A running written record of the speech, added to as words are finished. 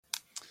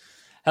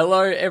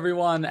Hello,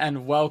 everyone,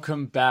 and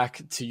welcome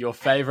back to your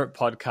favorite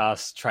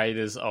podcast,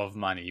 Traders of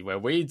Money, where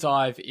we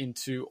dive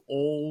into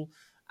all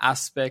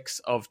aspects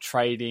of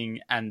trading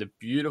and the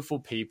beautiful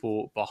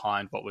people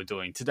behind what we're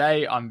doing.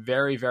 Today, I'm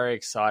very, very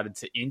excited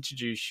to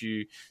introduce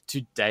you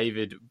to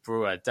David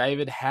Brewer.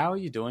 David, how are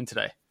you doing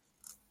today?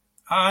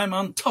 I'm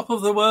on top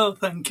of the world,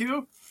 thank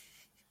you.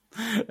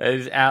 It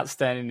is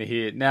outstanding to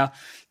hear. Now,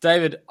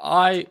 David,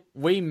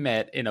 we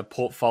met in a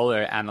portfolio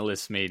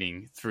analyst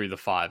meeting through the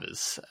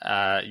Fivers.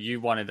 You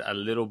wanted a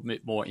little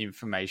bit more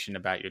information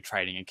about your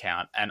trading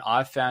account, and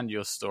I found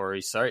your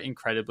story so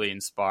incredibly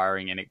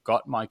inspiring, and it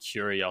got my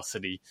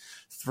curiosity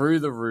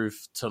through the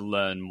roof to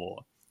learn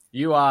more.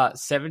 You are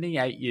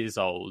 78 years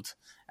old,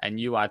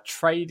 and you are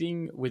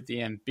trading with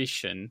the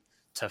ambition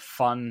to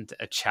fund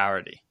a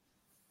charity.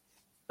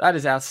 That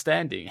is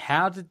outstanding.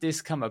 How did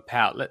this come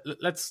about?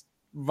 Let's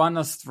run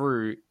us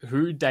through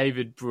who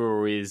David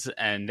Brewer is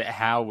and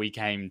how we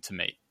came to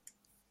meet.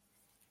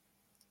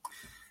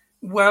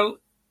 Well,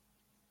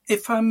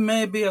 if I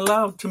may be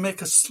allowed to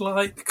make a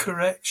slight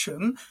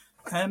correction,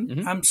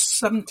 I'm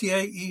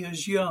 78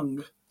 years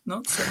young,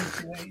 not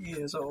 78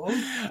 years old.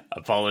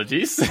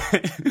 Apologies.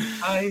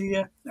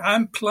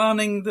 I'm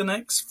planning the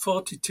next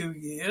 42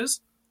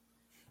 years.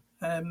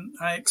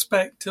 I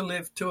expect to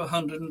live to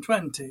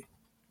 120.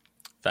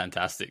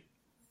 Fantastic.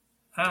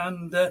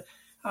 And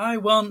I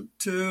want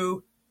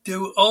to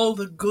do all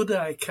the good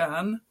I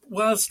can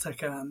whilst I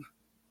can.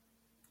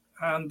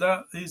 And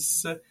that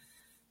is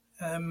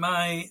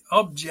my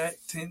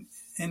object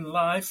in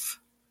life,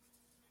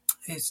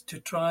 is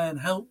to try and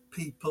help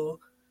people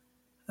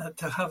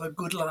to have a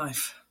good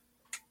life.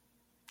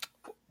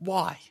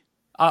 Why?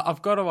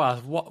 I've got to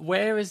ask,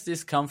 where has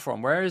this come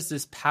from? Where is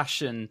this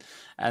passion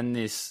and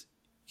this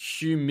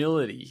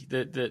humility,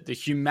 the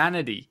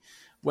humanity?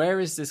 Where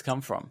has this come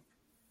from?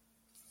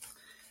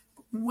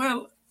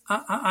 Well,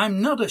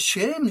 I'm not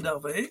ashamed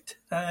of it.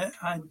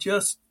 I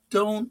just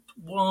don't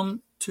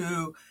want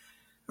to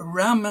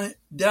ram it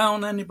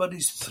down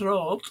anybody's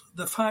throat,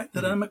 the fact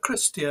that I'm a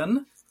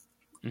Christian,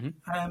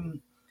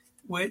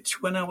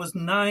 which when I was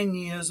 9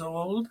 years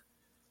old,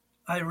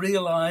 I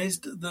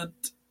realized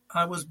that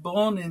I was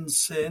born in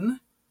sin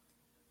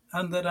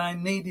and that I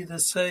needed a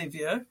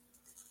saviour.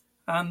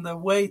 And the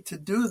way to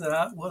do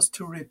that was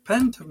to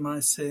repent of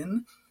my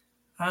sin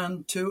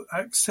and to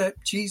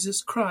accept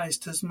Jesus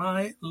Christ as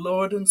my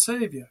Lord and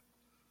Saviour.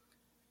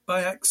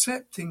 By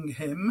accepting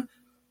him,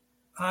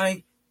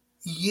 I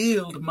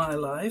yield my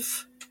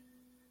life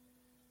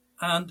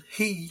and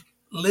he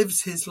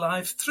lives his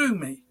life through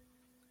me.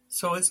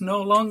 So it's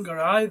no longer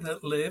I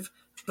that live,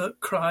 but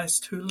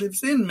Christ who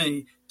lives in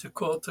me, to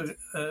quote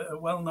a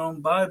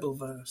well-known Bible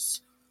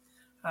verse.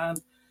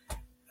 And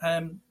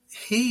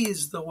he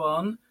is the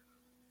one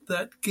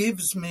that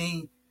gives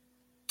me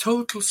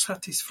total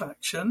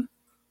satisfaction.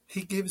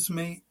 He gives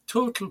me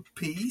total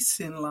peace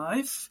in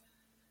life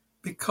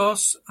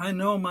because I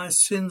know my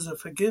sins are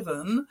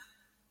forgiven.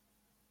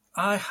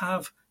 I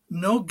have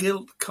no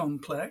guilt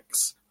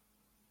complex.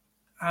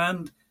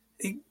 And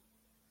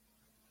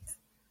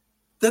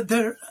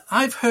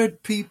I've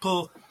heard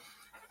people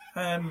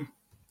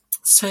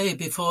say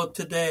before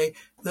today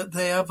that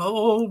they have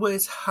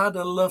always had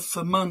a love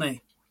for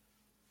money.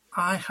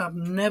 I have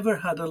never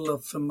had a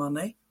love for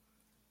money.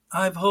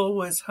 I've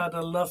always had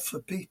a love for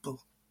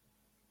people.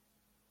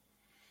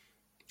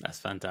 That's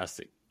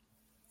fantastic.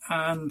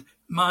 And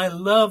my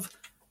love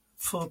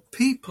for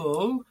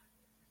people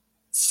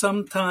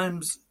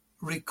sometimes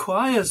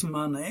requires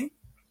money,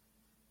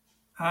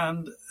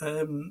 and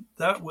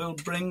that will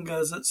bring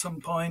us at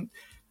some point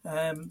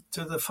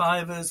to the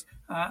Fivers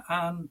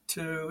and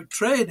to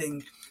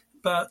trading.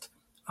 But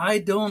I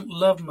don't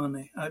love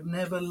money. I've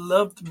never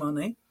loved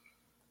money.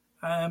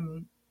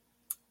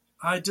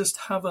 I just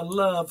have a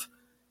love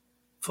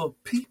for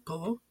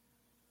people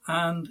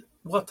and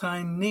what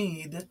I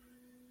need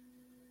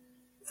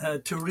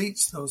to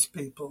reach those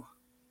people.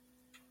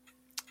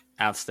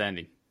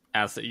 Outstanding.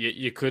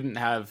 You couldn't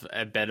have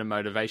a better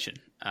motivation.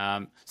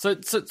 So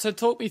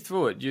talk me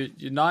through it.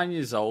 You're 9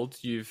 years old.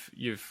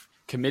 You've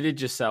committed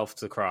yourself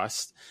to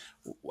Christ.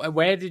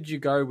 Where did you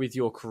go with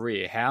your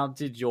career? How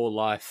did your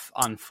life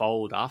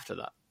unfold after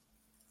that?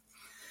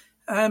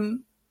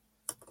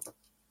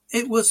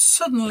 It was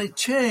suddenly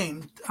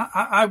changed.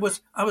 I was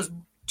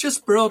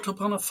just brought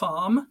up on a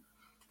farm,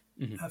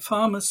 a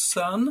farmer's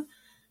son.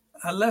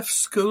 I left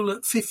school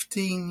at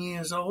 15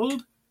 years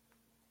old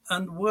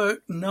and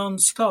worked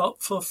non-stop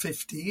for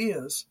 50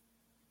 years.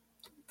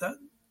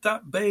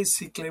 That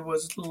basically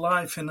was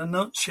life in a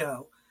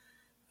nutshell.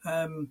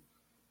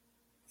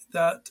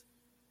 That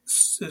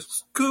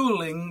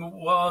schooling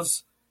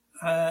was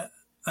an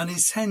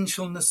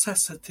essential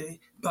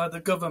necessity by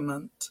the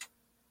government.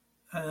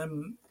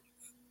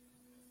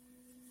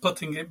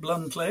 Putting it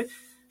bluntly,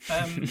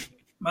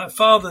 my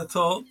father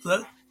thought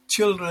that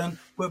children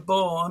were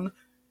born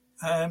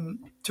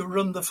to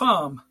run the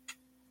farm.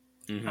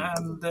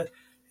 And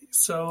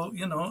so,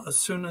 as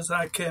soon as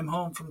I came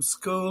home from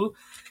school,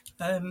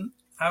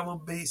 I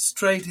would be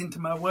straight into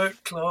my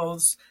work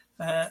clothes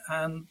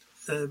and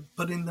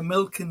putting the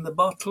milk in the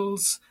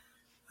bottles,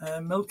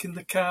 milking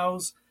the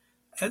cows,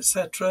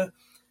 etc.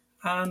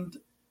 And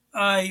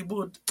I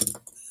would,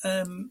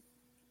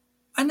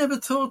 I never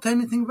thought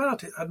anything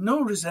about it. I had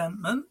no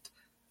resentment.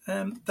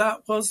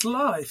 That was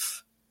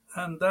life.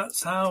 And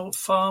that's how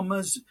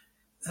farmers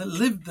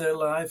lived their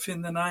life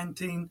in the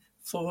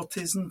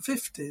 1940s and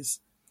 50s.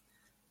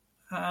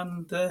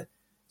 And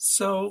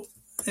so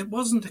it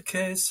wasn't a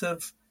case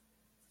of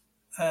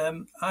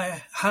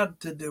I had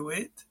to do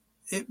it.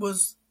 It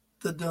was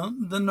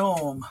the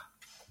norm.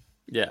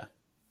 Yeah,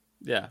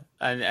 yeah,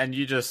 and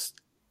you just,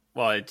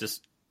 well, it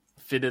just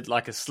fitted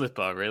like a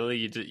slipper. Really,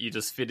 you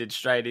just fitted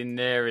straight in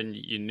there, and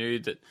you knew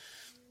that,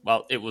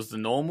 well, it was the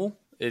normal.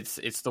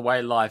 It's the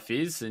way life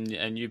is,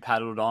 and you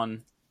paddled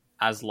on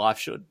as life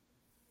should.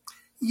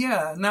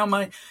 Yeah. Now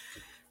I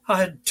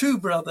had two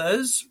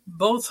brothers,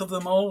 both of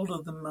them older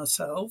than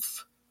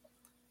myself.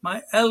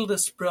 My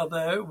eldest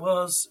brother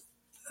was,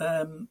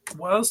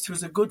 whilst he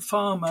was a good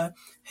farmer,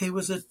 he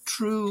was a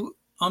true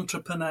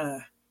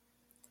entrepreneur.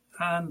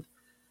 And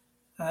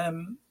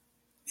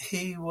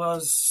he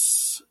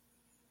was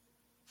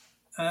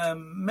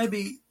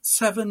maybe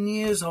 7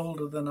 years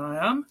older than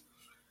I am.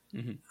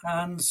 Mm-hmm.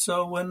 And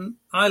so when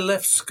I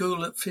left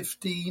school at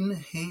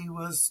 15, he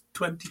was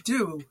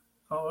 22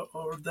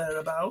 or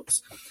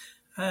thereabouts.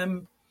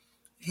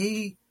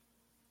 He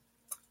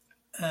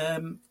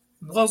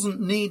wasn't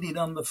needed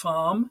on the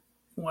farm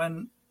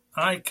when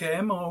I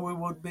came, or we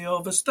would be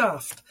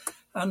overstaffed.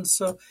 And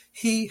so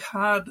he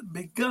had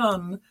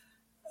begun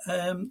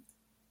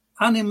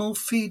animal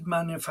feed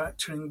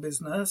manufacturing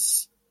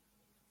business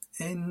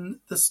in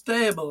the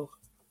stable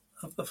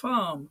of the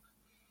farm.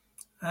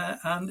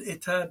 And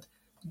it had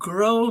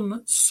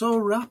grown so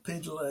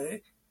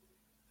rapidly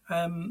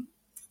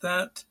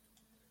that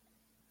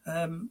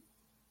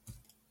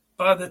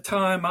by the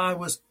time I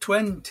was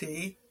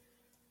 20,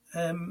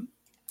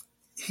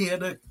 he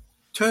had a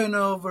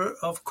turnover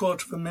of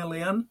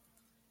 $250,000,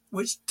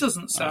 which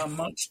doesn't sound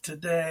much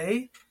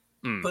today,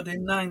 but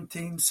in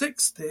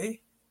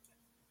 1960,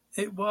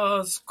 it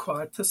was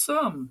quite a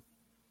sum.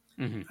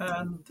 Mm-hmm.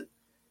 And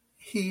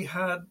he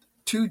had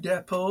two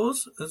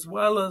depots as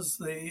well as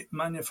the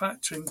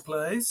manufacturing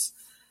place,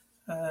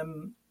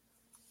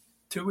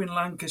 two in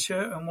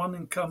Lancashire and one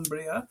in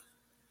Cumbria.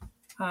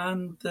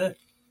 And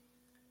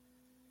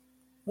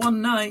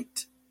one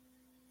night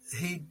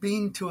he'd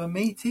been to a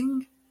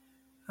meeting.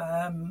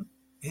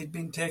 He'd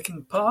been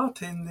taking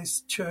part in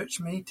this church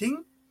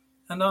meeting,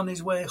 and on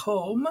his way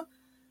home,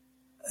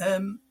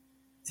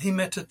 he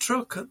met a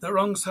truck at the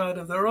wrong side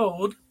of the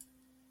road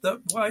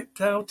that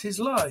wiped out his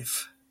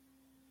life.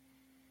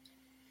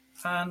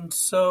 And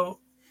so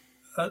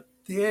at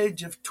the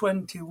age of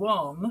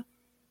 21,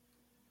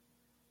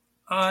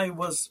 I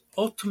was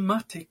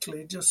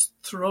automatically just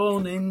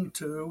thrown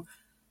into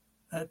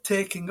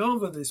taking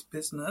over this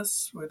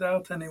business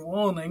without any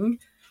warning.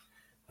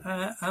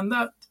 And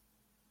that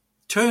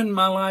turned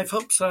my life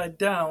upside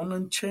down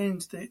and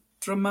changed it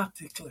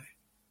dramatically.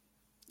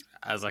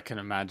 As I can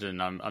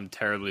imagine, I'm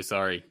terribly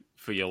sorry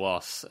for your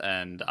loss,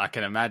 and I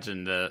can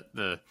imagine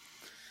the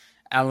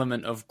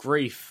element of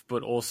grief,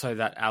 but also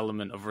that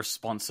element of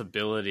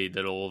responsibility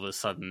that all of a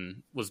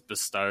sudden was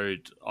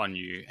bestowed on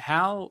you.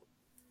 How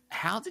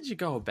did you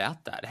go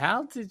about that?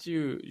 How did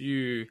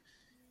you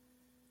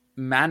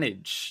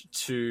manage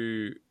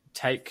to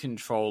take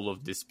control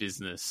of this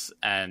business,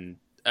 and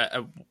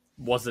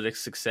was it a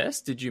success?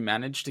 Did you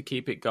manage to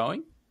keep it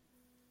going?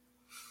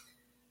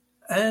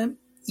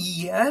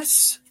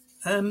 Yes.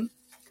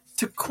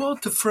 To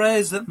quote a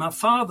phrase that my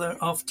father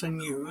often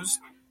used,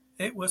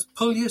 it was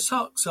pull your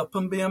socks up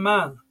and be a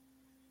man.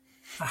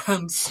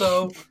 And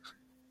so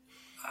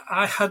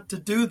I had to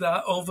do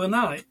that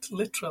overnight,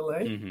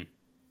 literally,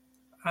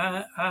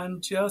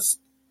 and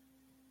just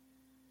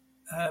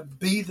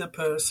be the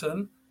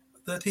person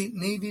that he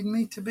needed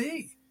me to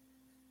be.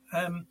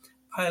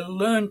 I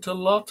learned a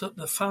lot at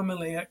the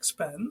family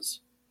expense,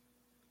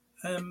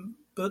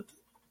 but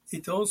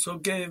it also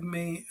gave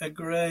me a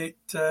great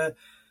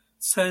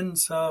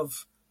sense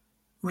of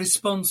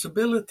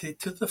responsibility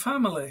to the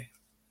family,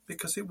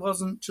 because it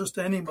wasn't just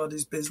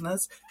anybody's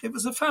business, it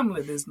was a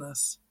family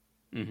business.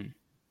 Mm-hmm.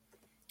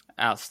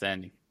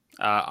 Outstanding.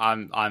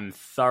 I'm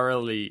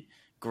thoroughly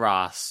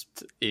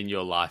grasped in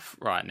your life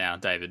right now,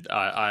 David.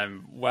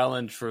 I'm well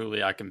and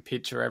truly, I can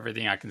picture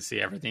everything, I can see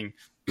everything.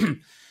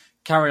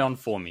 Carry on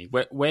for me.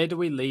 Where do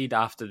we lead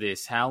after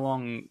this? How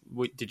long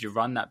did you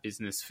run that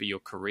business for your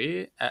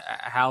career?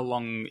 How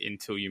long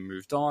until you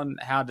moved on?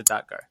 How did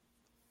that go?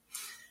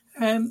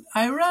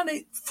 I ran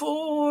it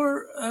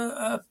for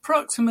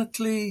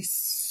approximately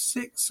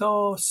 6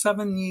 or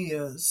 7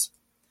 years.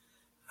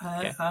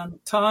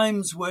 And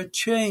times were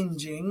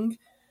changing,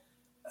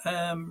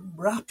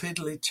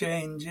 rapidly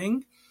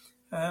changing,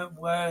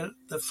 where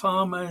the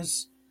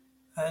farmers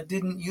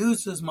didn't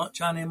use as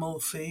much animal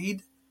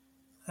feed,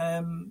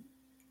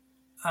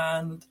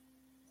 and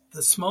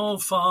the small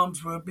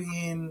farms were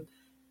being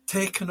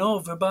taken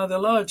over by the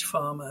large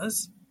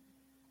farmers.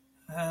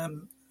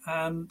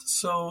 and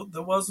so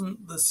there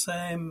wasn't the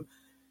same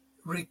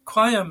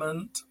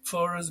requirement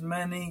for as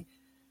many.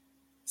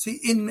 See,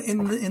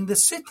 in the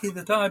city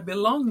that I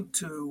belonged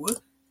to,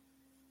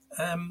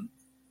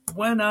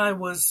 when I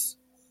was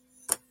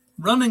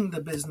running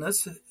the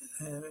business,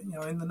 in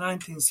the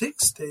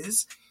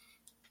 1960s,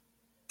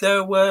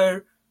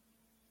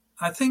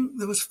 I think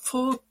there was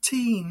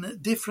 14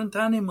 different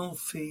animal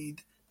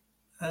feed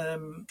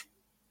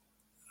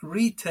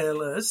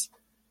retailers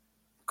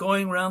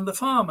going around the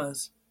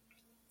farmers,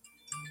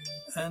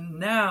 and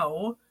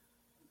now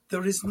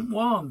there isn't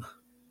one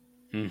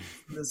in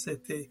the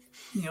city.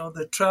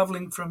 They're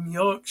travelling from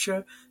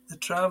Yorkshire, they're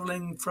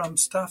travelling from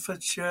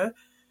Staffordshire.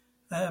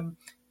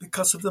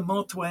 Because of the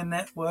motorway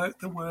network,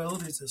 the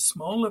world is a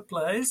smaller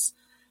place,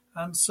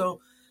 and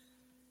so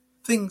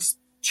things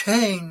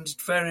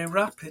changed very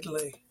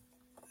rapidly.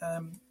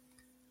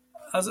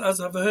 As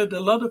I've heard a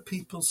lot of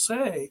people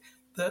say,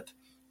 that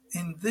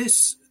in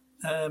this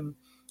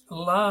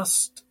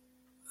last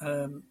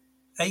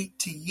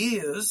 80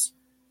 years,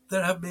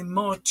 there have been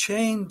more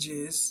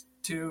changes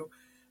to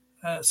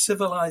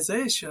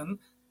civilization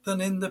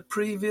than in the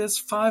previous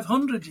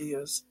 500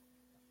 years.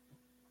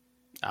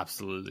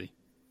 Absolutely.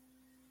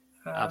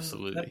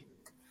 Absolutely.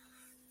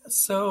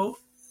 So,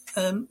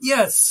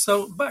 yes,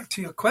 so back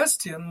to your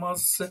question,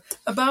 was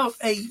about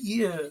 8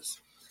 years.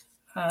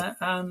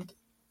 And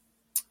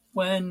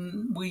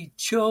when we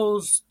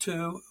chose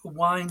to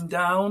wind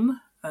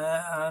down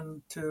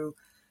and to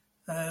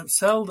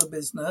sell the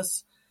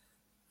business,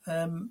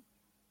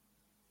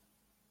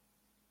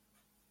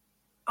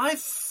 I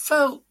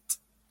felt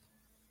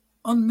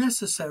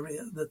unnecessary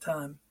at the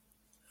time.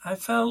 I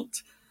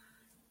felt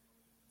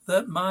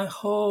that my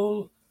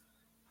whole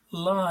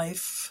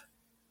life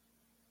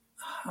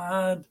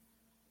had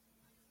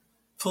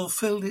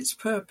fulfilled its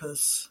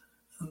purpose.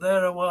 And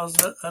there I was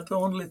at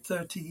only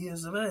 30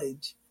 years of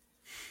age.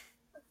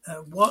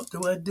 What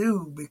do I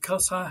do?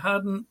 Because I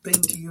hadn't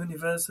been to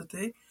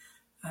university,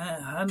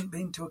 I hadn't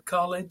been to a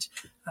college,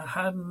 I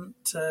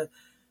hadn't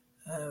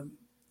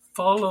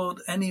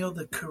followed any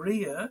other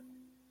career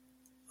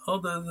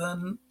other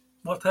than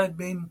what I'd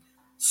been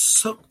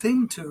sucked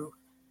into.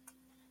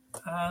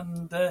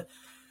 And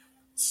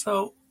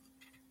so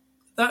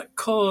that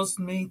caused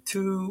me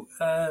to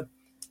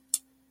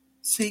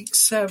seek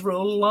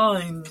several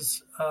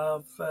lines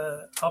of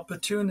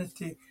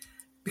opportunity.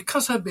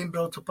 Because I'd been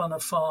brought up on a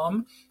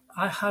farm,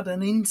 I had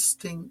an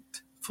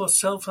instinct for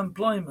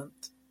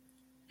self-employment,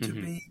 to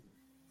be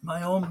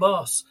my own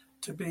boss,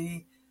 to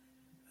be,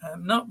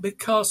 not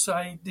because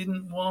I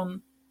didn't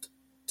want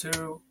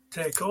to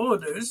take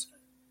orders,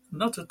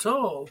 not at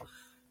all.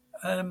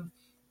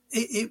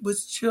 It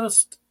was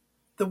just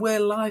the way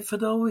life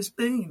had always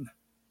been.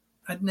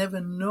 I'd never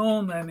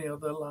known any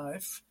other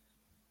life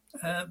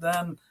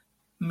than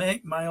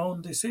make my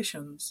own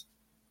decisions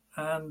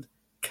and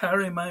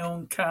carry my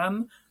own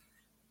can.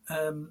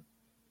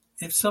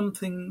 If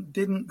something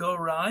didn't go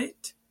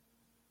right,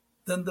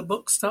 then the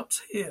book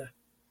stops here.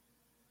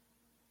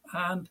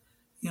 And,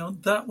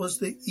 that was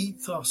the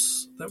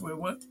ethos that we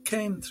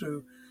came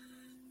through.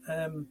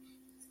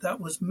 That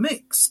was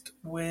mixed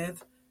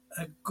with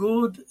a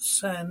good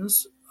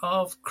sense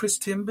of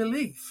Christian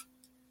belief,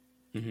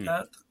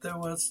 that there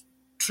was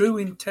true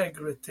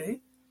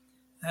integrity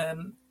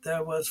and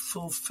there was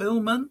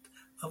fulfillment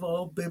of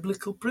all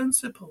biblical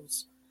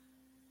principles.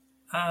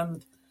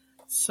 And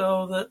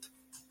so that,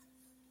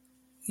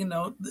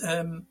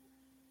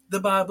 the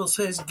Bible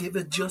says, give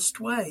a just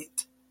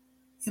weight.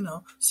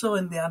 So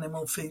in the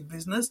animal feed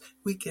business,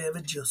 we gave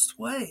a just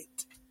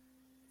weight.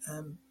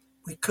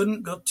 We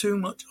couldn't go too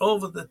much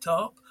over the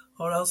top,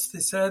 or else they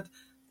said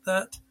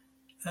that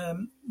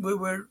we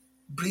were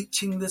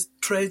breaching the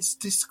Trades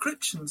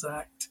Descriptions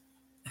Act,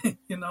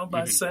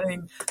 by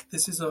saying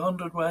this is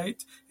 100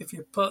 weight. If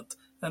you put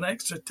an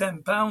extra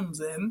 10 pounds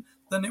in,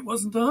 then it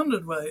wasn't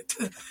 100 weight.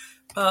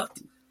 But,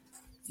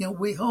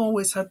 we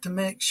always had to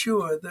make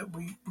sure that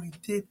we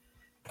did.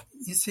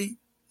 You see,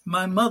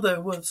 my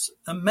mother was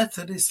a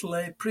Methodist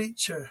lay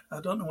preacher. I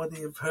don't know whether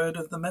you've heard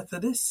of the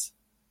Methodists.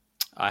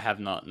 I have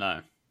not,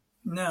 no.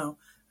 No.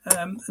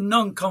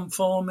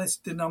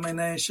 Non-conformist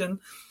denomination.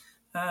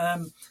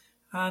 And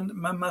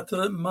my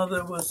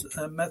mother was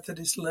a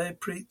Methodist lay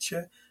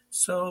preacher,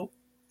 so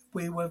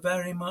we were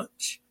very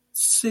much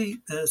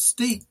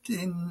steeped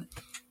in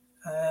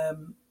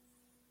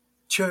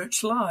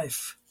church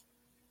life.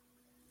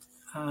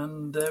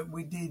 And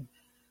we did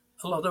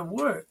a lot of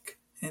work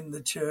in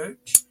the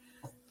church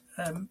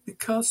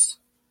because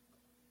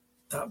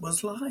that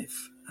was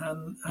life,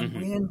 and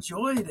we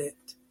enjoyed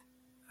it.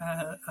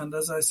 And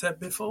as I said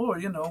before,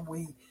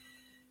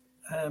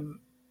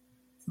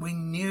 we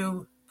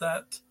knew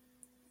that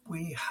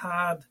we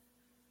had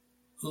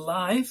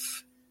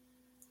life,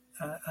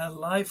 a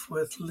life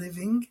worth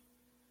living.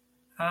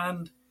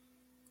 And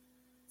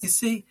you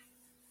see,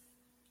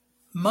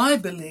 my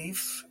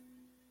belief,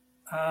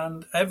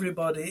 and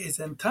everybody is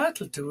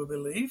entitled to a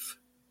belief,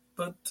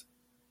 but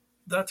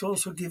that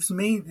also gives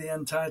me the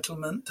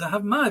entitlement to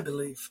have my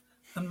belief.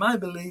 And my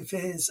belief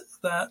is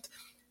that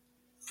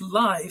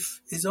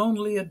life is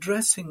only a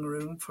dressing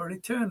room for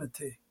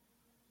eternity.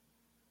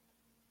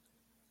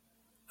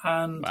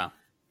 And Wow.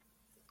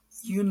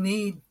 you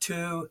need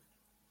to,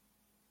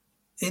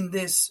 in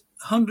this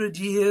 100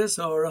 years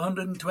or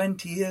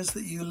 120 years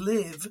that you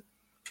live,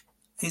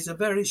 is a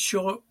very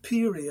short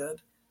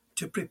period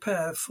to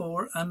prepare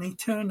for an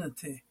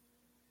eternity.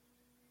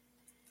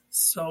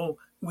 So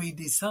we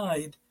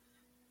decide,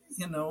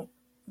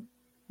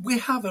 we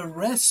have a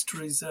rest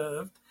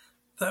reserved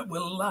that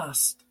will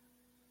last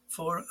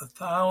for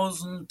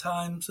 1,000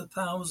 times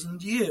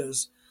 1,000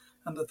 years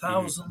and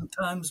 1,000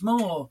 times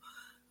more.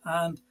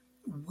 And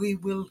we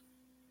will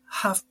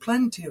have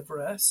plenty of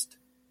rest.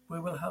 We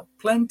will have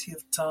plenty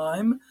of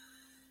time.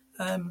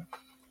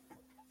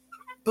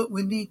 But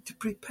we need to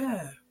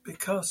prepare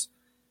because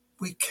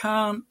we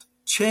can't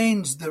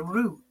change the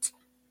route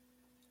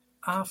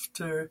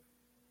after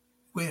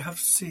we have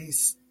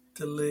ceased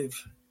to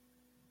live.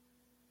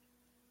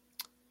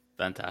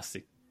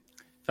 Fantastic.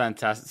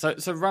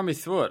 So run me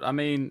through it. I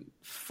mean,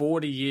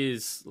 40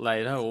 years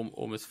later, or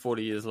almost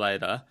 40 years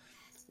later,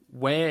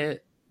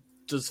 where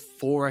does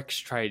Forex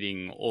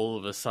trading all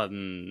of a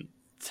sudden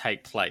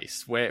take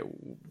place? Where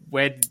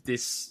did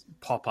this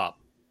pop up?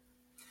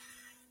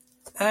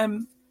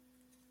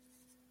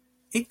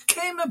 It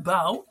came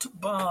about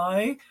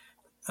by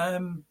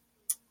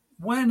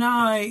when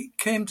I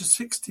came to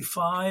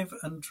 65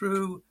 and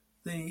drew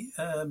the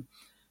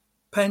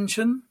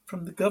pension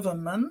from the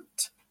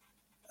government.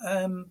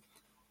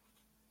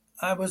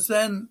 I was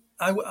then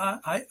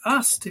I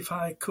asked if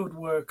I could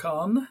work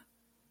on,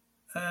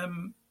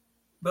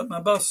 but my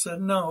boss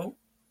said no.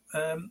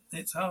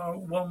 It's our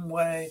one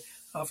way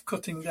of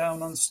cutting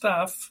down on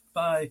staff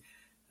by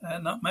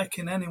not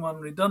making anyone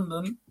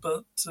redundant,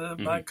 but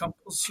by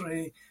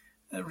compulsory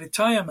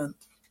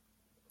retirement.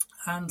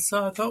 And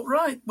so I thought,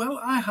 right, well,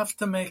 I have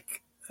to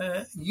make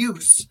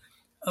use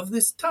of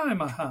this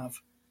time I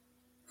have,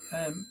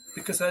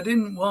 because I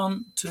didn't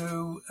want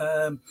to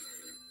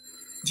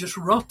just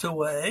rot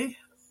away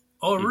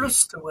or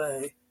rust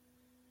away.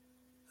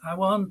 I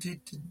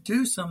wanted to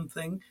do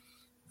something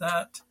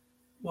that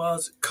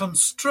was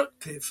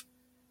constructive.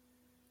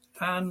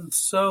 And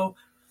so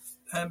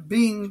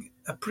being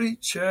a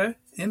preacher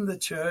in the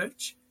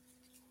church,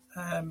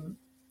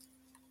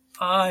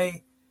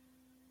 I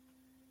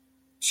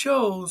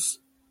chose,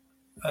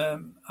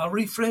 I'll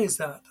rephrase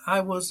that,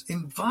 I was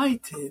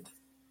invited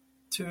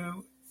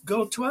to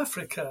go to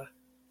Africa.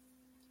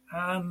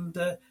 And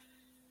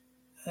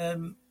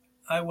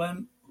I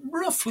went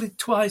roughly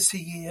twice a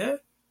year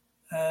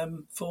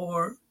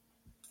for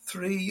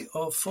 3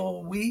 or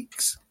 4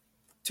 weeks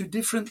to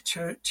different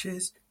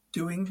churches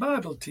doing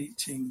Bible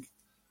teaching.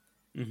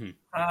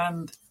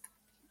 And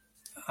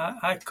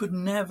I could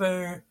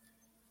never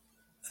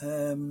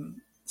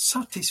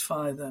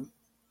satisfy them.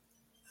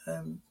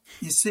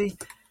 You see,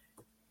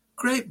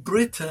 Great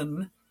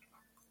Britain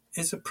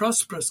is a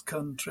prosperous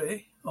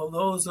country,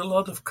 although there's a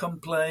lot of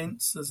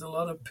complaints, there's a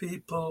lot of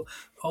people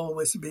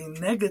always being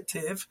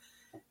negative.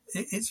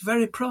 It's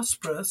very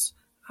prosperous,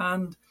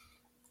 and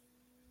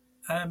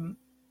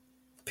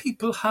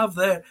people have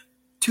their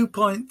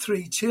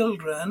 2.3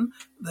 children,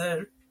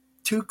 their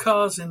 2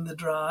 cars in the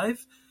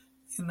drive,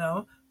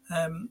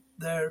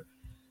 their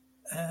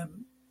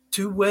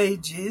 2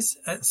 wages,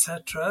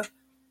 etc.,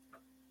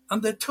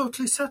 and they're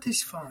totally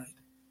satisfied.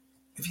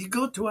 If you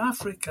go to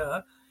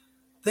Africa,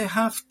 they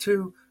have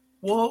to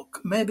walk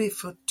maybe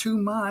for 2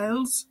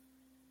 miles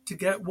to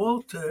get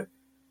water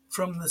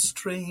from the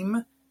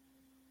stream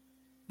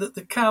that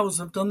the cows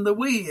have done the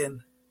wee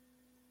in,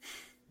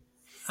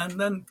 and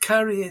then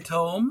carry it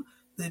home.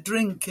 They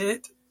drink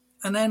it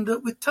and end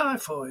up with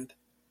typhoid.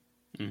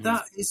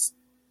 That is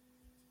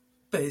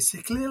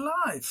basically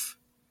life.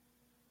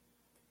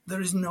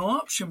 There is no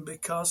option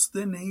because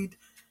they need,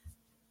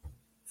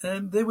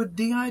 they would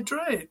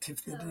dehydrate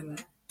if they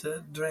didn't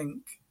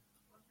drink.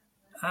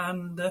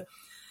 And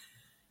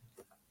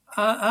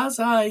as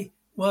I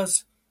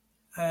was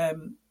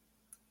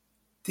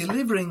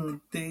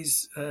delivering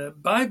these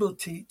Bible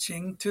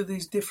teaching to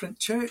these different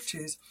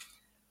churches,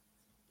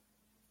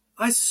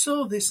 I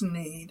saw this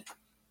need,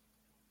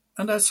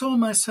 and I saw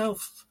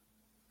myself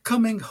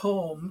coming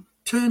home,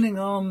 turning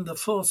on the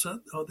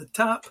faucet or the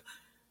tap,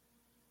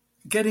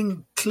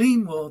 getting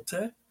clean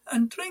water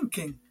and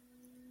drinking.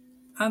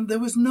 And there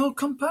was no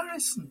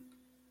comparison.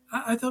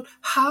 I thought,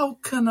 how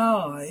can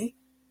I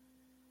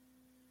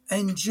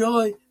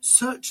enjoy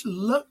such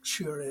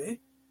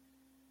luxury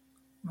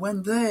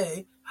when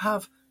they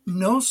have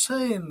no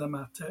say in the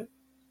matter,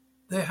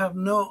 they have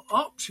no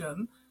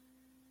option,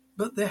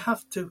 but they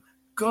have to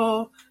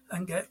go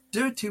and get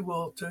dirty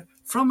water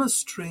from a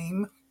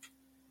stream,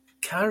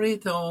 carry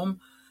it home,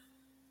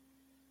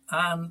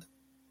 and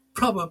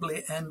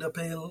probably end up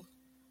ill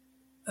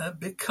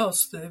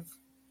because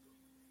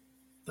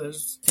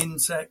there's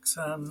insects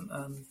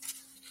and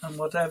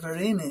whatever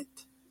in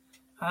it.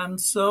 And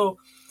so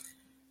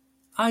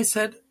I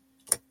said,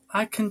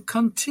 I can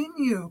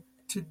continue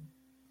to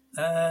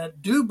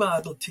do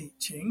Bible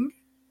teaching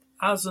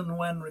as and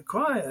when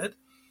required,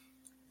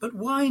 but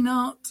why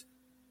not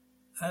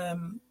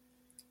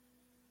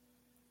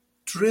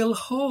drill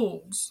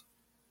holes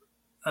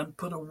and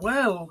put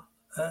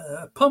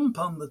a pump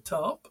on the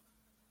top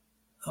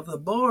of the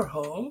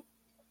borehole,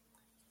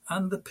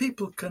 and the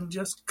people can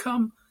just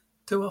come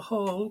to a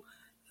hole,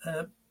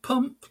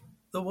 pump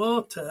the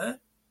water,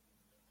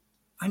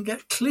 and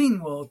get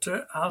clean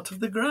water out of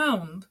the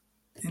ground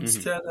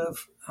instead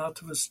of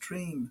out of a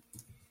stream.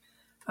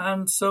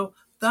 And so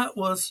that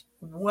was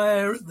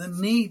where the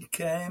need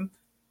came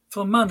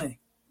for money,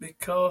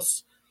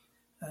 because,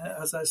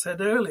 as I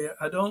said earlier,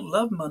 I don't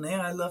love money,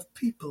 I love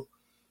people.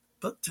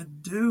 But to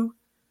do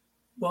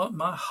what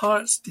my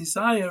heart's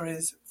desire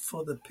is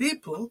for the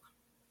people,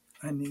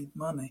 I need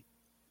money.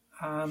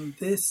 And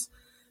this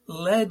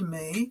led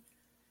me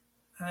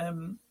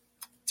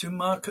to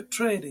market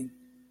trading.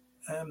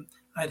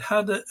 I'd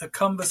had a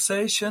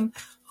conversation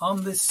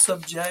on this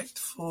subject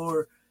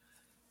for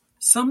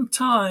some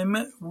time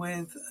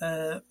with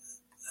a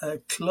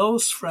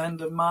close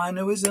friend of mine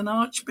who is an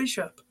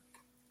archbishop.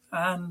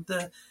 And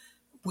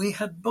we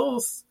had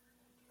both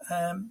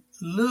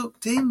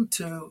looked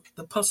into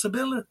the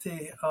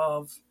possibility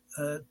of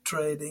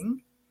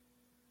trading.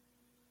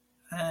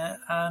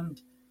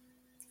 And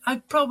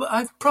I've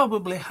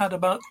probably had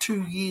about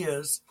 2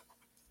 years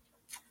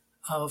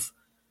of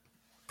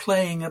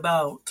playing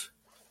about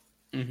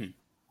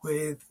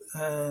with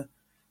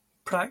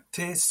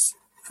practice,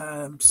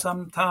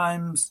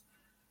 sometimes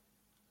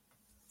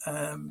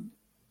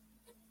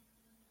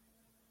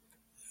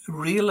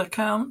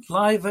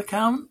live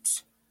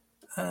accounts,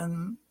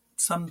 and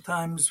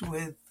sometimes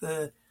with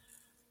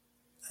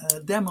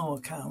demo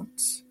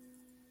accounts.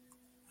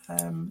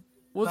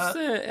 Was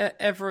there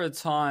ever a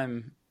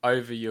time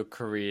over your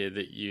career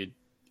that you'd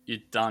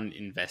done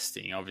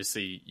investing?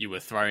 Obviously, you were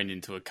thrown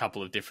into a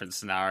couple of different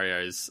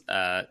scenarios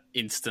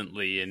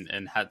instantly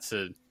and had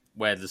to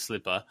wear the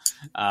slipper.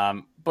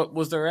 But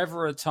was there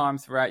ever a time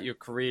throughout your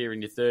career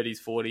in your 30s,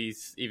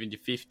 40s, even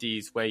your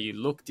 50s, where you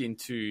looked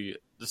into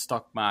the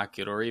stock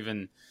market, or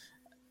even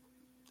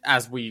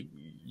as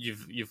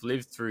you've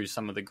lived through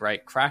some of the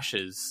great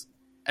crashes?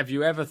 Have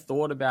you ever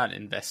thought about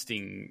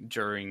investing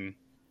during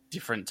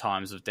different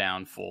times of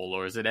downfall,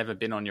 or has it ever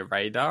been on your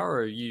radar,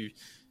 or you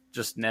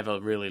just never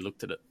really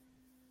looked at it?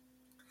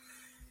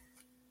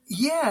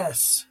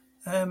 Yes.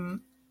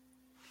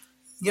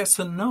 Yes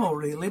and no,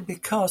 really,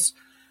 because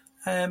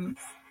I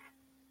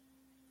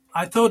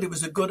thought it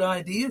was a good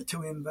idea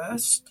to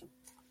invest.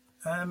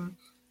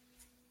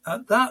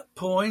 At that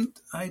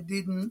point, I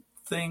didn't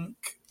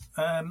think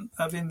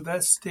of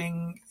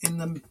investing in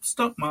the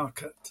stock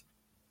market.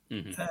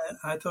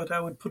 I thought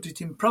I would put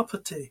it in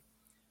property.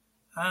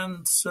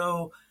 And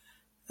so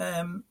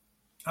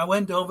I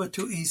went over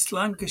to East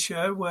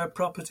Lancashire, where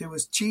property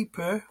was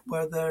cheaper,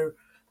 where the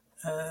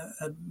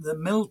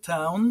mill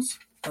towns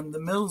and the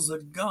mills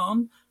had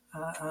gone,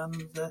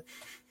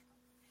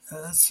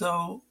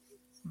 so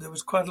there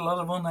was quite a lot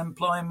of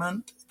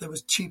unemployment. There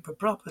was cheaper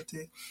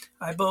property.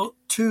 I bought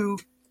 2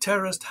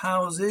 terraced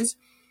houses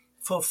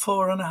for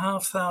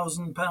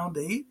 £4,500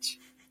 each.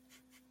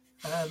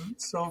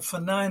 So for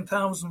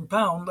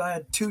 £9,000, I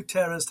had 2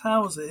 terraced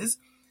houses,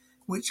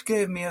 which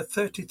gave me a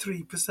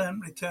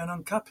 33% return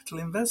on capital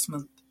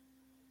investment.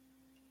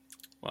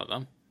 Well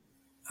done.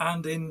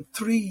 And in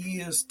 3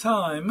 years'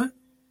 time,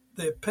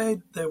 they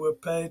were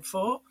paid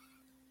for,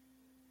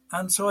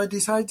 and so I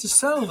decided to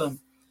sell them.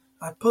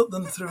 I put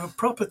them through a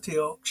property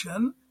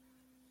auction,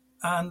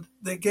 and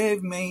they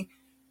gave me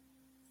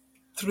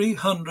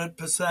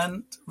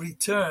 300%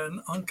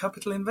 return on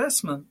capital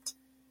investment,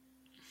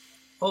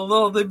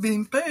 although they've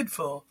been paid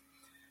for.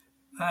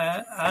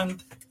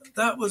 And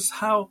that was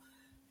how,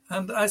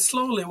 and I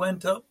slowly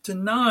went up to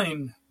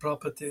 9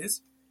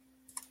 properties.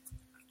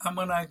 And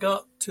when I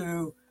got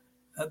to,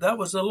 that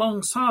was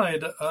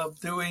alongside of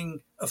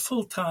doing a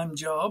full-time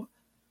job.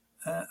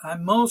 I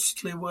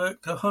mostly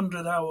worked a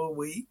 100-hour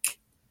week.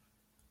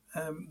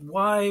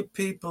 Why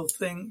people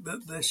think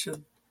that they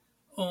should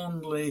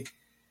only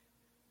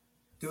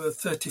do a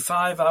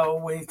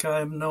 35-hour week, I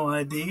have no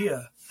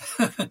idea.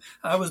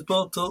 I was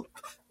brought up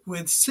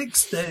with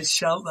 6 days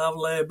shalt thou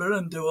labour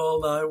and do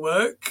all thy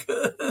work.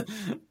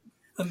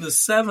 And the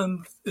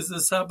 7th is the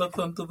Sabbath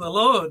unto the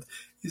Lord.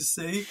 You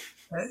see,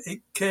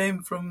 it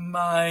came from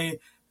my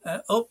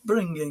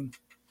upbringing.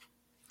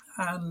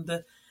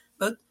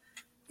 But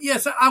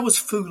yes, I was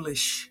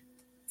foolish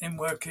in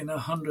working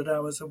 100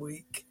 hours a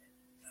week.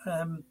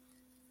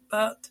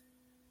 But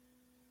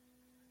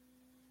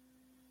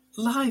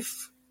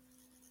life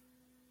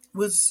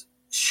was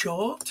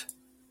short,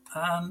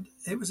 and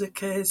it was a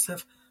case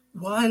of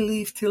why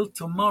leave till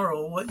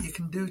tomorrow what you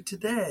can do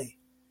today?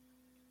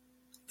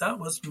 That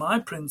was my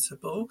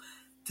principle.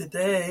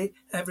 Today,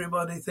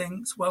 everybody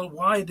thinks, well,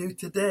 why do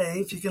today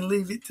if you can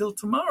leave it till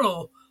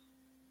tomorrow?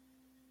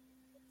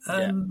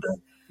 And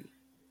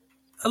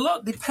a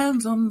lot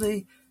depends on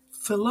the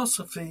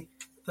philosophy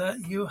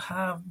that you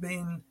have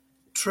been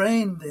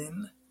trained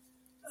in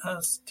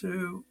as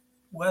to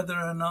whether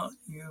or not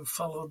you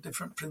follow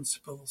different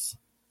principles.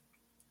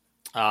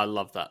 I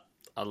love that.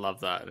 I love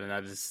that, and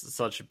that is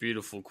such a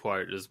beautiful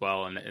quote as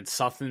well. And it's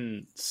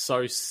something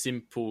so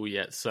simple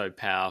yet so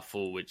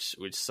powerful, which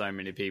so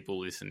many people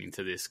listening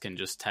to this can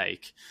just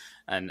take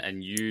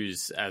and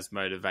use as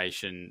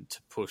motivation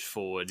to push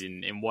forward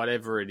in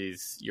whatever it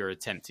is you're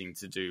attempting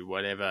to do,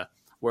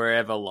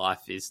 wherever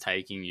life is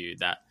taking you.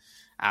 That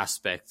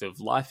aspect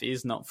of life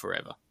is not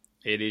forever;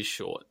 it is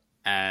short,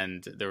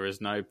 and there is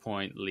no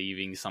point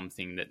leaving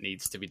something that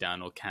needs to be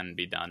done or can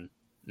be done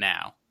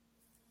now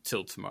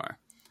till tomorrow.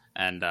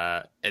 And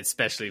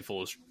especially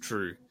falls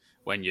true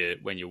when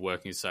you're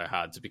working so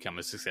hard to become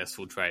a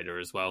successful trader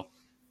as well.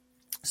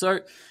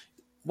 So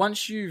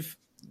once you've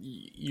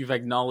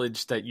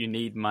acknowledged that you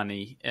need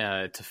money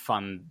to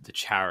fund the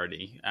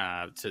charity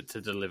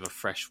to deliver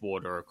fresh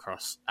water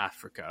across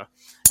Africa,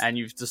 and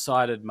you've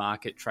decided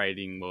market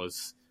trading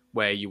was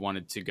where you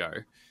wanted to go,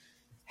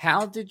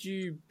 how did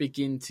you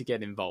begin to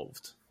get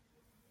involved?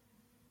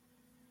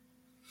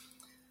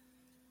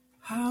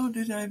 How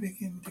did I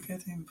begin to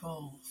get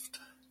involved?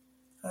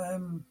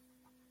 Do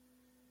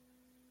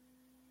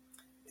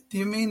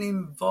you mean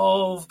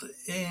involved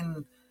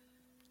in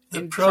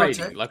the project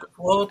trading? Like,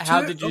 water?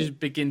 how did you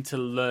begin to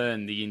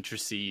learn the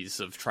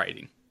intricacies of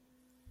trading?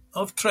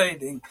 Of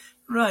trading,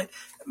 right?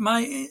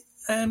 I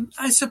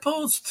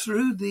suppose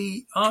through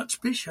the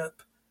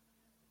Archbishop,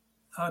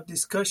 our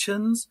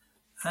discussions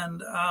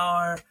and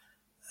our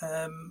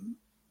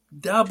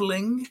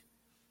dabbling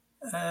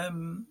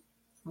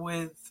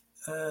with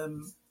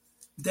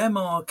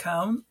demo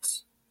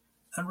accounts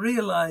and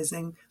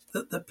realizing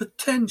that the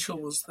potential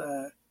was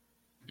there.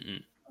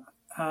 Mm.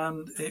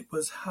 And it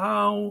was,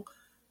 how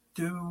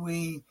do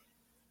we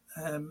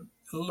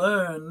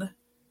learn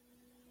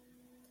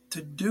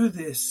to do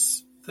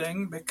this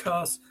thing?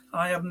 Because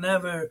I have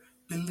never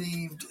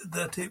believed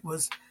that it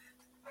was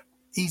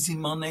easy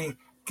money,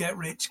 get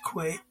rich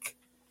quick.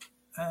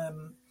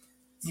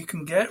 You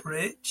can get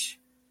rich,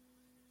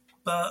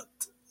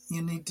 but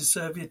you need to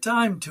serve your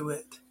time to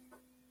it.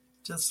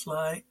 Just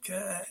like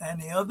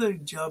any other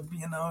job,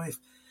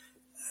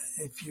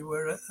 if you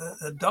were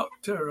a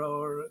doctor,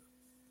 or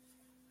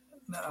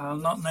I'll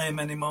not name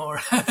any more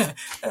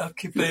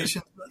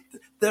occupations, but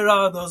there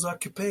are those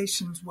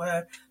occupations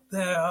where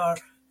they are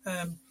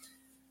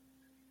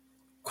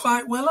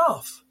quite well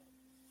off,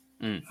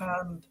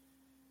 and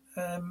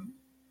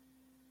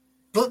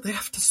but they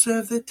have to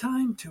serve their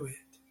time to it.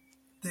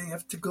 They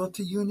have to go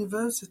to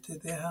university.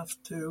 They have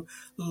to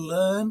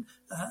learn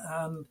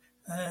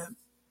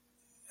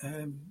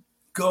and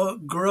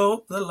grow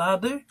up the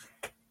ladder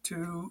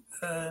to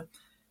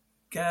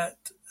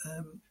get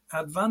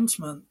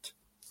advancement.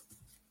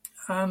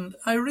 And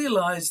I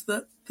realized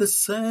that the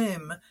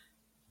same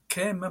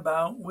came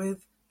about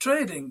with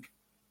trading,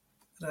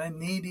 that I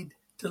needed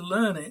to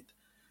learn it.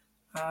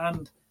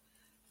 And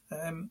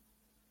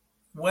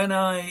when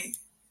I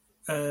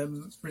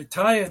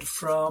retired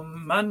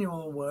from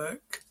manual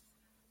work,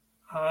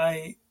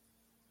 I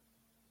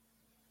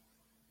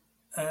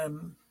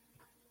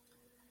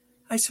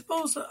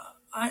suppose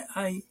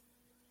I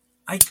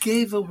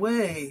gave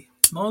away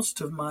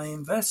most of my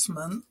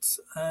investments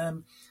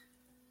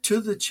to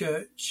the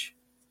church,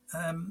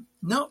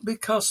 not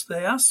because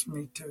they asked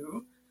me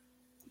to,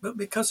 but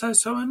because I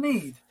saw a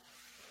need.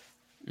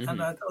 Mm-hmm.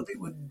 And I thought it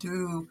would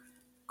do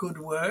good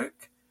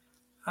work.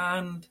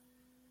 And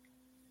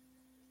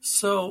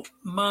so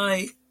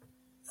my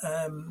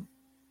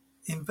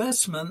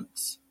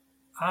investments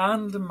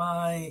and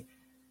my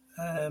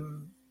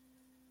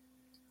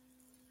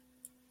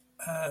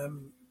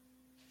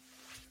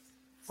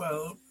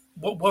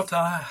what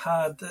I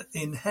had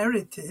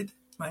inherited,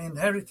 my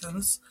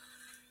inheritance,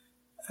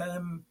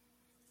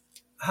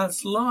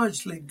 has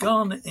largely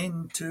gone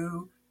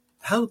into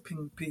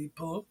helping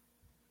people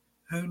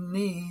who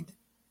need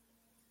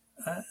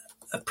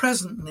a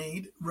present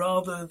need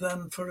rather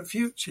than for a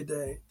future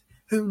date.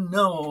 Who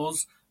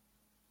knows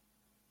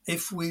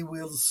if we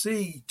will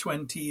see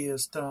 20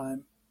 years'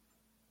 time?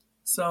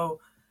 So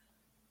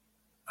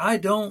I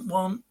don't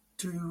want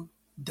to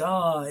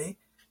die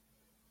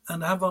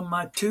and have on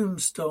my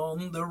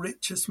tombstone the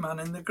richest man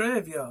in the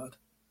graveyard,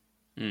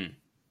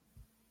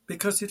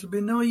 because it'll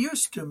be no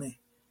use to me.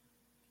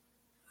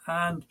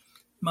 And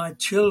my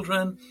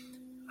children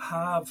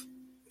have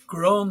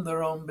grown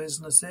their own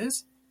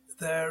businesses.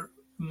 They're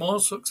more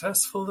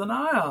successful than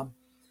I am.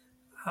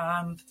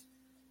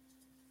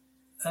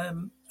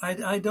 And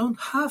I don't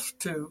have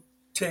to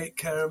take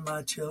care of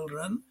my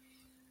children.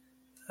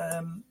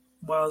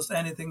 Whilst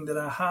anything that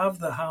I have,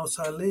 the house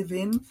I live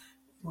in,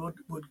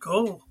 would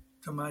go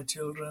to my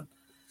children.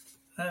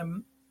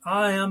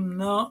 I am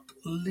not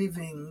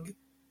living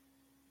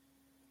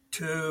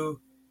to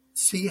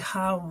see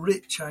how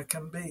rich I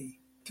can be,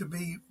 to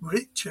be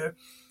richer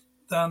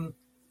than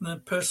the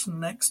person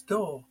next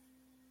door.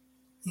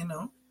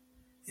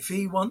 If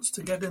he wants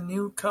to get a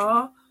new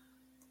car,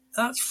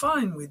 that's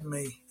fine with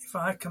me, if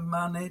I can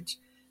manage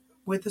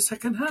with a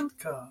second-hand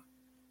car,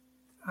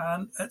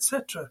 and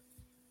etc.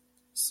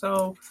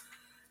 So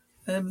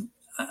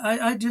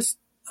I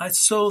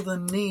saw the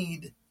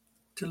need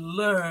to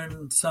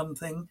learn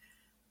something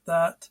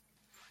that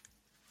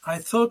I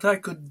thought I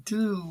could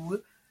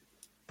do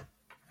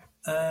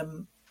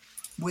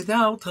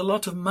without a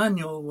lot of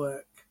manual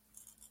work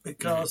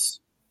because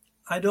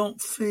I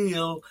don't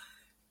feel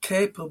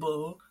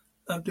capable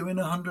of doing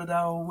a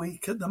 100-hour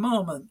week at the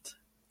moment.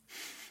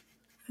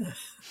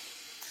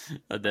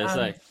 I dare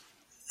And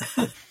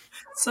say.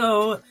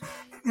 so,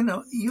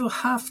 you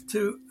have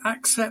to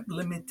accept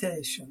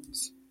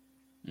limitations.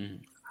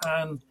 Mm.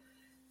 And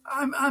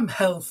I'm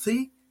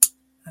healthy.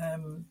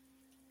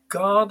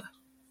 God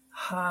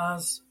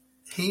has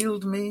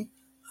healed me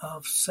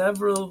of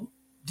several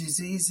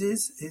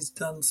diseases. He's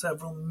done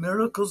several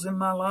miracles in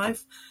my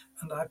life,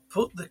 and I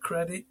put the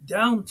credit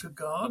down to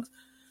God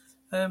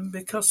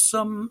because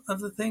some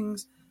of the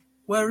things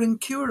were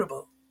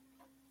incurable.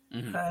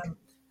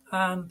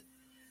 And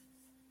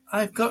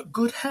I've got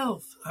good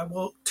health. I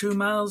walk 2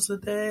 miles a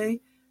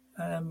day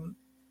and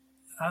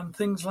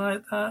things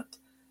like that.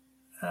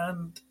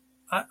 And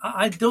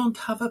I don't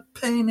have a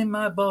pain in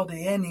my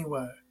body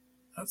anywhere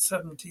at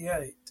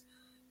 78.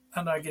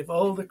 And I give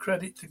all the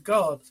credit to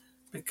God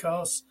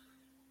because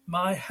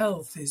my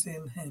health is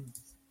in Him.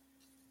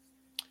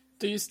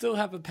 Do you still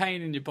have a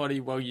pain in your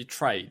body while you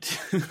trade?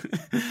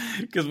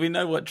 Because we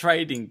know what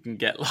trading can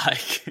get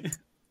like.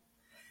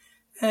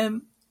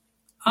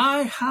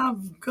 I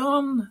have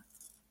gone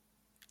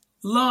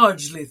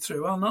largely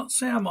through, I'll not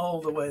say I'm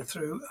all the way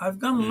through, I've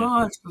gone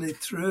largely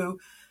through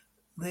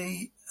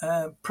the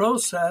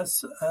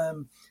process.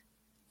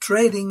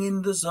 Trading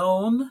in the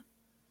zone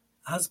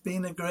has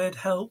been a great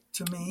help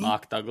to me.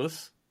 Mark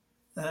Douglas.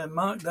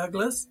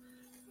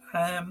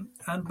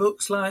 And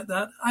books like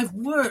that. I've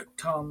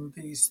worked on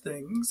these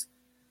things,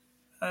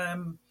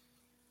 and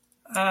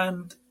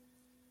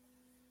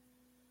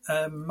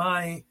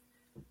my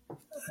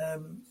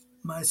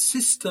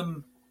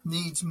system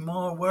needs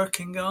more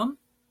working on.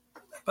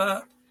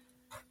 But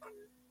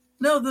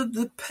no,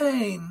 the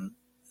pain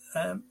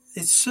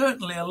is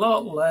certainly a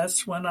lot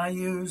less when I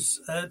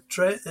use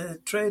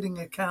trading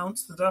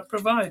accounts that are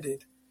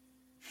provided.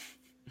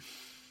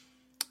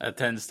 That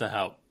tends to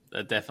help.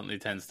 That definitely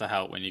tends to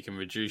help when you can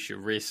reduce your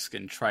risk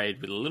and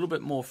trade with a little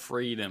bit more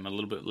freedom, a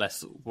little bit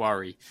less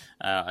worry.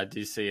 I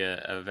do see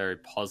a very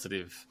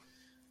positive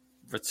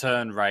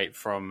return rate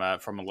from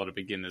a lot of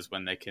beginners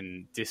when they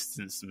can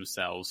distance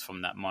themselves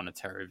from that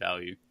monetary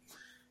value.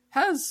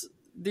 Has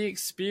the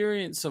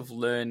experience of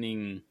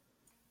learning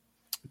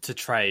to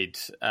trade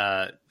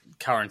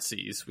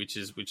currencies, which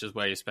is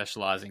where you're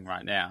specializing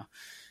right now,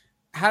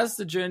 has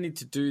the journey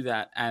to do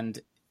that and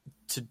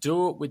to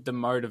do it with the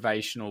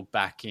motivational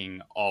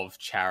backing of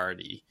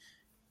charity,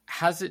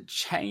 has it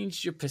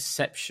changed your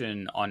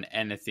perception on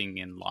anything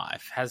in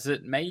life? Has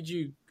it made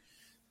you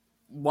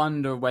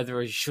wonder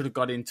whether you should have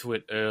got into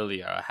it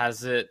earlier?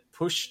 Has it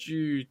pushed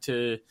you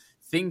to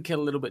think a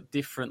little bit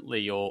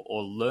differently or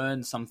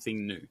learn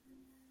something new?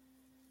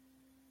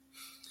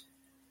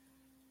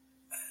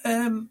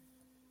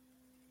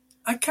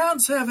 I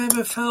can't say I've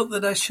ever felt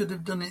that I should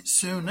have done it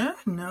sooner,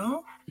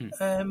 no.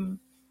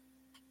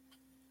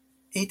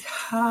 It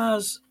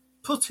has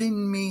put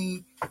in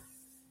me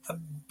a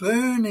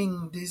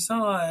burning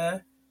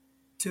desire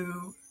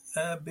to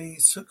be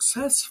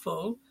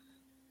successful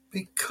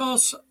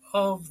because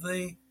of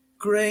the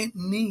great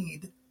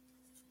need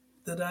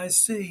that I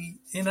see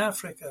in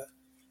Africa.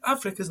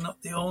 Africa's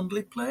not the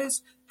only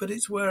place, but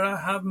it's where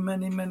I have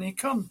many, many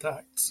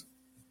contacts.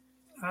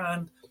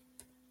 And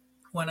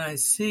when I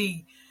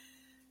see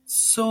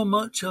so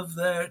much of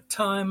their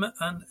time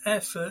and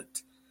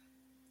effort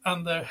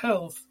and their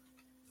health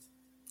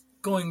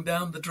going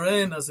down the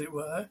drain, as it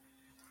were,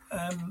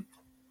 I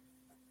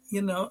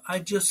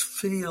just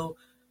feel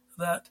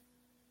that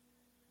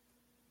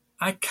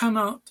I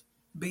cannot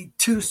be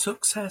too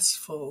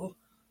successful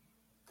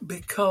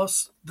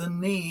because the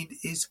need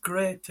is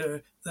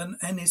greater than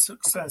any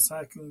success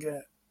I can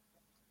get.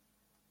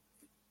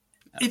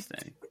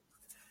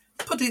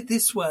 Put it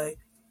this way,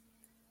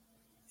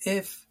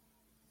 if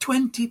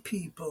 20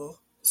 people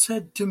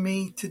said to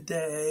me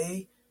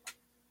today,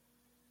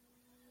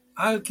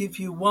 I'll give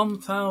you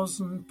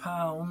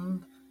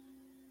 £1,000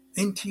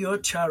 into your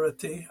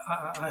charity.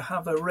 I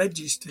have a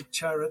registered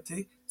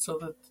charity so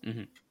that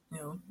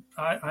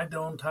I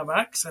don't have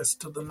access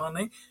to the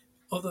money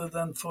other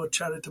than for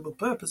charitable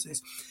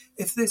purposes.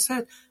 If they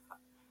said,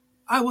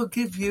 I will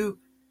give you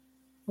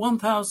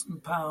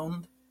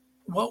 £1,000,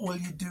 what will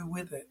you do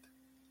with it?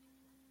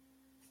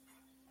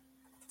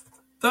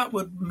 That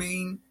would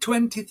mean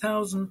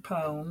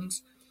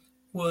 £20,000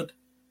 would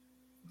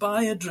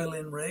buy a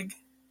drilling rig,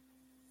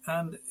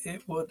 and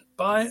it would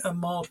buy a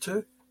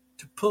motor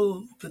to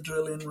pull the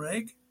drilling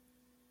rig,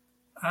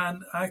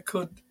 and I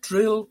could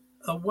drill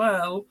a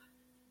well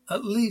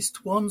at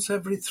least once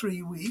every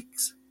 3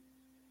 weeks.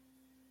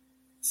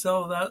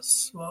 So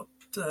that's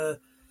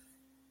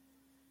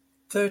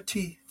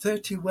 30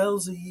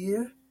 wells a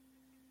year.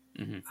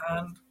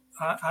 And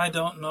I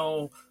don't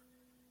know,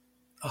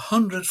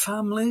 100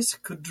 families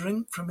could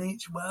drink from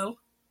each well.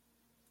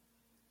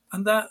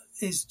 And that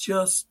is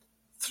just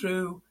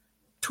through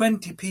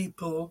 20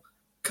 people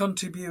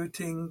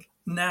contributing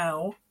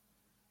now.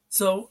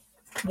 So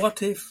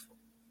what if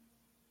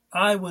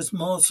I was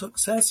more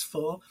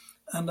successful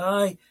and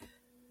I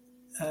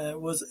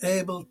was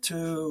able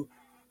to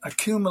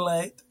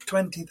accumulate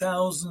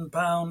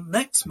 £20,000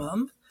 next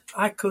month?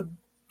 I could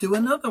do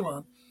another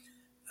one.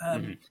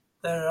 Hmm.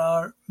 There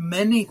are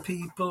many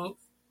people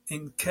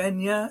in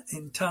Kenya,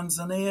 in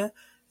Tanzania,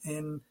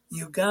 in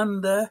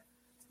Uganda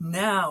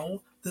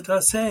now that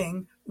are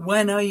saying,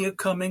 when are you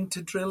coming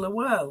to drill a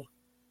well?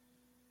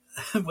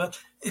 Well,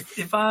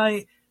 if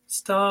I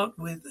start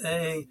with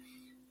a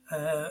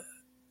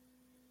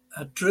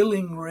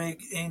drilling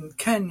rig in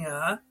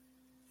Kenya,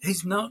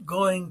 he's not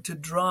going to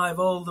drive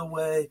all the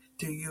way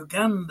to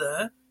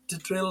Uganda to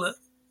drill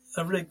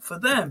a rig for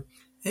them.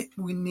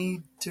 We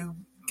need to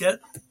get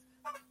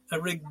a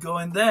rig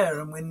going there,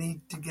 and we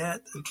need to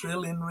get a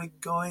drilling rig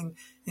going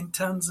in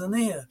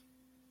Tanzania.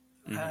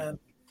 Hmm.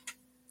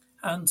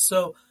 And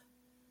so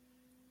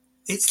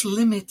it's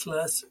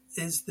limitless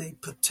is the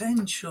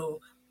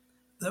potential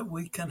that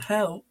we can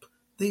help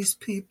these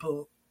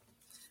people.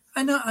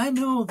 I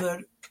know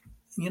that,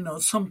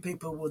 some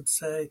people would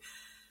say,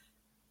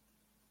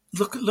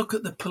 look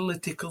at the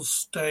political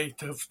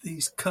state of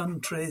these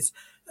countries,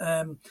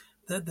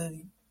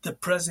 the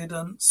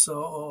presidents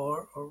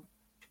or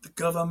the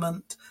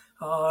government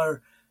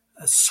are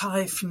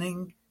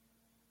siphoning.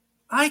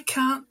 I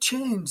can't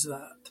change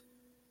that.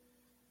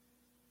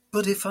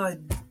 But if I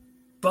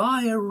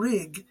buy a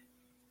rig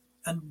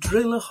and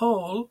drill a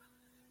hole,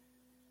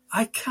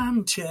 I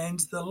can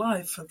change the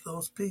life of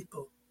those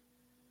people.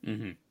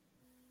 Hmm.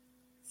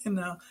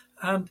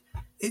 And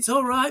it's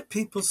all right,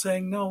 people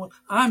saying, no,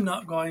 I'm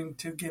not going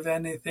to give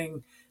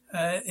anything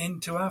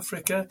into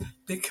Africa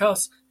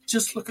because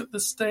just look at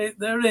the state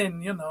they're in.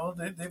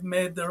 They've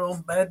made their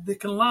own bed, they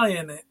can lie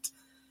in it.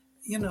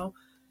 The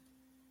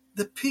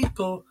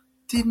people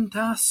didn't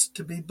ask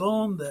to be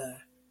born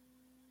there.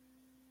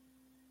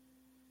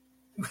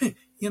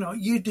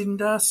 You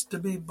didn't ask to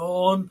be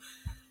born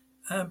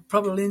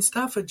probably in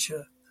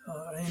Staffordshire,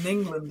 or in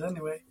England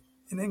anyway,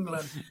 in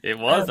England. It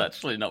was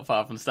actually not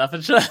far from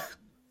Staffordshire.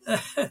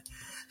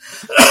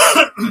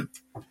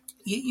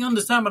 You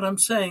understand what I'm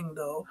saying,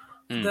 though?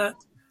 Mm. That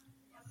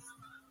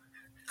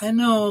I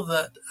know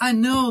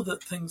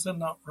that things are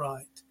not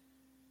right,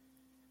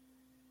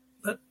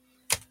 but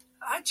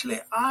actually,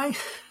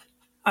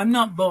 I'm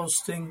not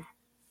boasting,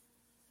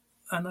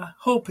 and I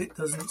hope it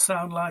doesn't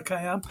sound like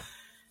I am.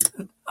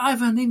 I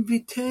have an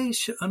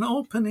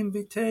open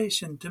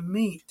invitation to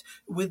meet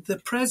with the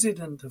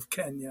president of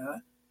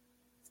Kenya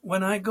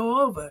when I go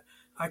over.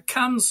 I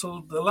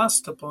cancelled the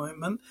last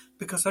appointment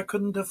because I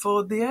couldn't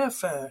afford the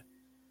airfare.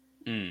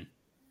 Mm.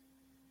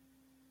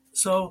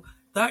 So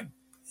that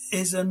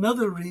is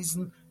another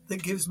reason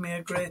that gives me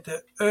a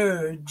greater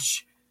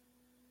urge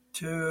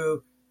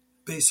to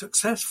be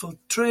successful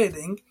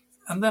trading,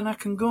 and then I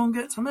can go and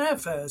get some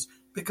airfares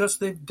because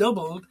they've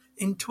doubled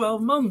in 12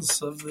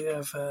 months of the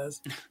airfares.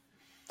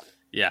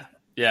 Yeah.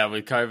 Yeah,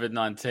 with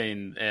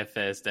COVID-19,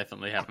 airfares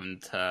definitely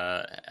haven't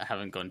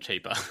gone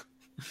cheaper.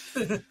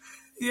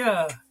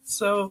 Yeah,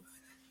 so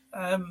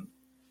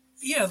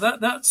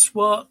that's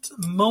what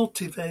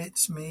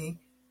motivates me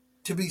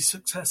to be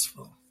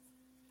successful.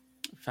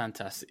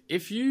 Fantastic.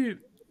 If you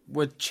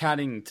were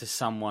chatting to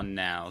someone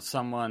now,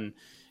 someone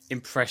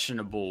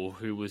impressionable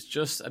who was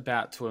just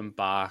about to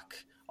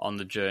embark on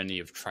the journey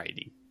of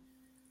trading,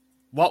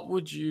 what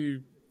would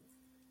you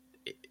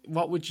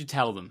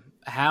tell them?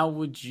 How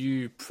would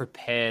you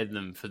prepare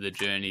them for the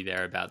journey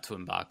they're about to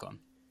embark on?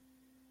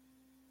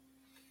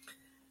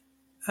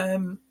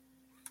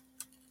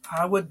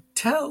 I would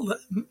tell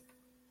them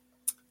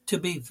to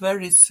be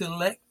very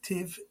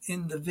selective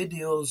in the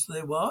videos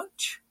they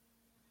watch,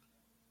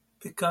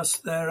 because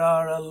there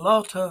are a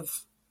lot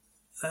of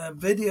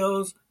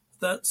videos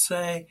that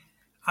say,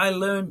 I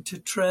learned to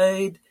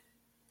trade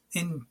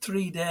in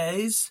 3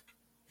 days,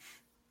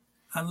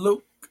 and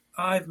look,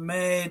 I've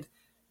made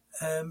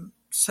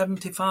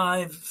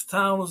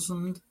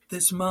 75,000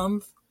 this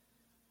month.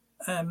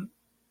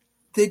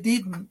 They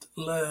didn't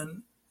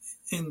learn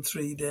in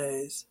 3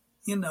 days.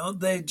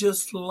 They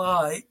just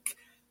like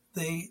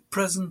the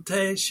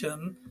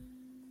presentation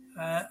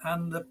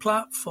and the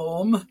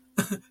platform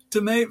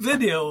to make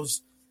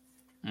videos.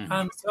 Mm-hmm.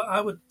 And so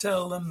I would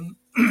tell them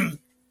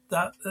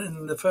that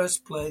in the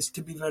first place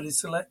to be very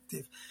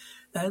selective.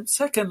 And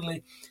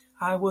secondly,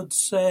 I would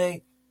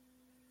say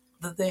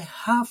that they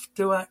have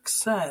to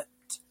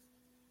accept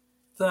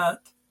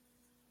that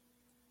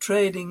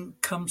trading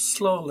comes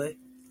slowly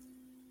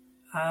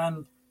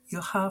and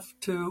you have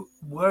to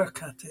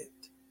work at it.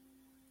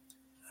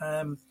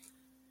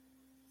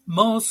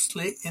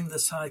 Mostly in the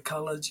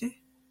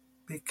psychology,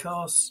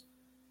 because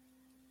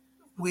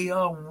we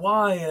are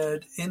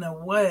wired in a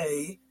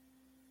way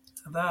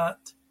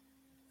that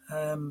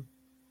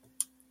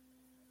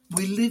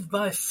we live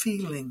by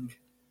feeling.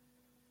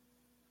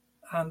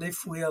 And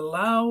if we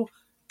allow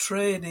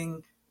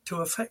trading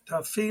to affect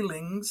our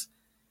feelings,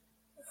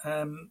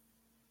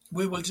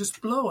 we will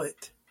just blow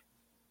it.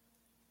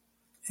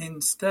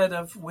 Instead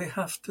of, we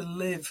have to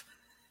live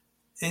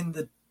in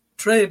the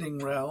trading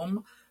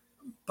realm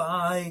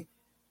by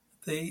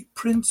the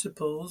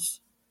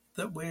principles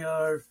that we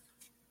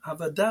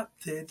have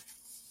adapted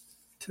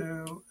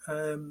to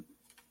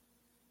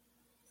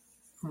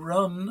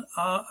run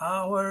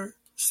our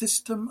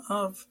system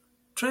of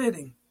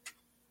trading.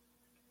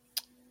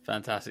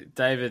 Fantastic.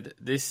 David,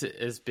 this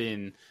has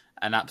been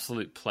an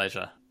absolute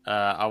pleasure.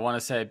 I want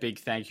to say a big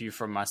thank you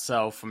from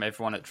myself, from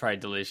everyone at Trade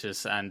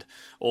Delicious, and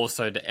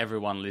also to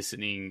everyone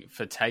listening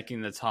for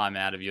taking the time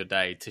out of your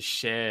day to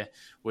share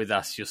with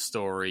us your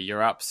story,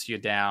 your ups, your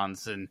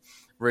downs, and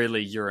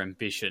really your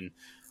ambition.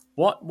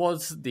 What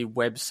was the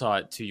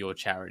website to your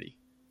charity?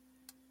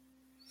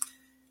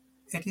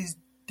 It is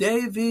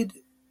David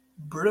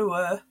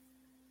Brewer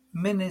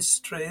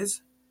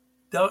Ministries.uk.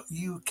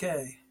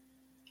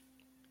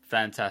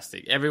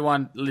 Fantastic.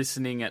 Everyone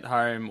listening at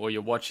home or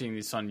you're watching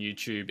this on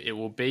YouTube, it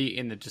will be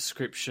in the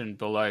description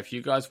below. If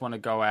you guys want to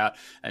go out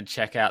and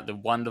check out the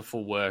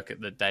wonderful work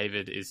that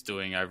David is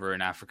doing over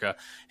in Africa,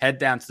 head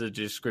down to the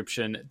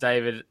description.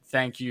 David,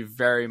 thank you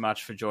very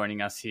much for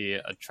joining us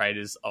here at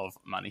Traders of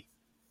Money.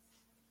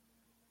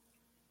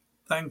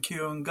 Thank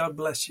you, and God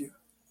bless you.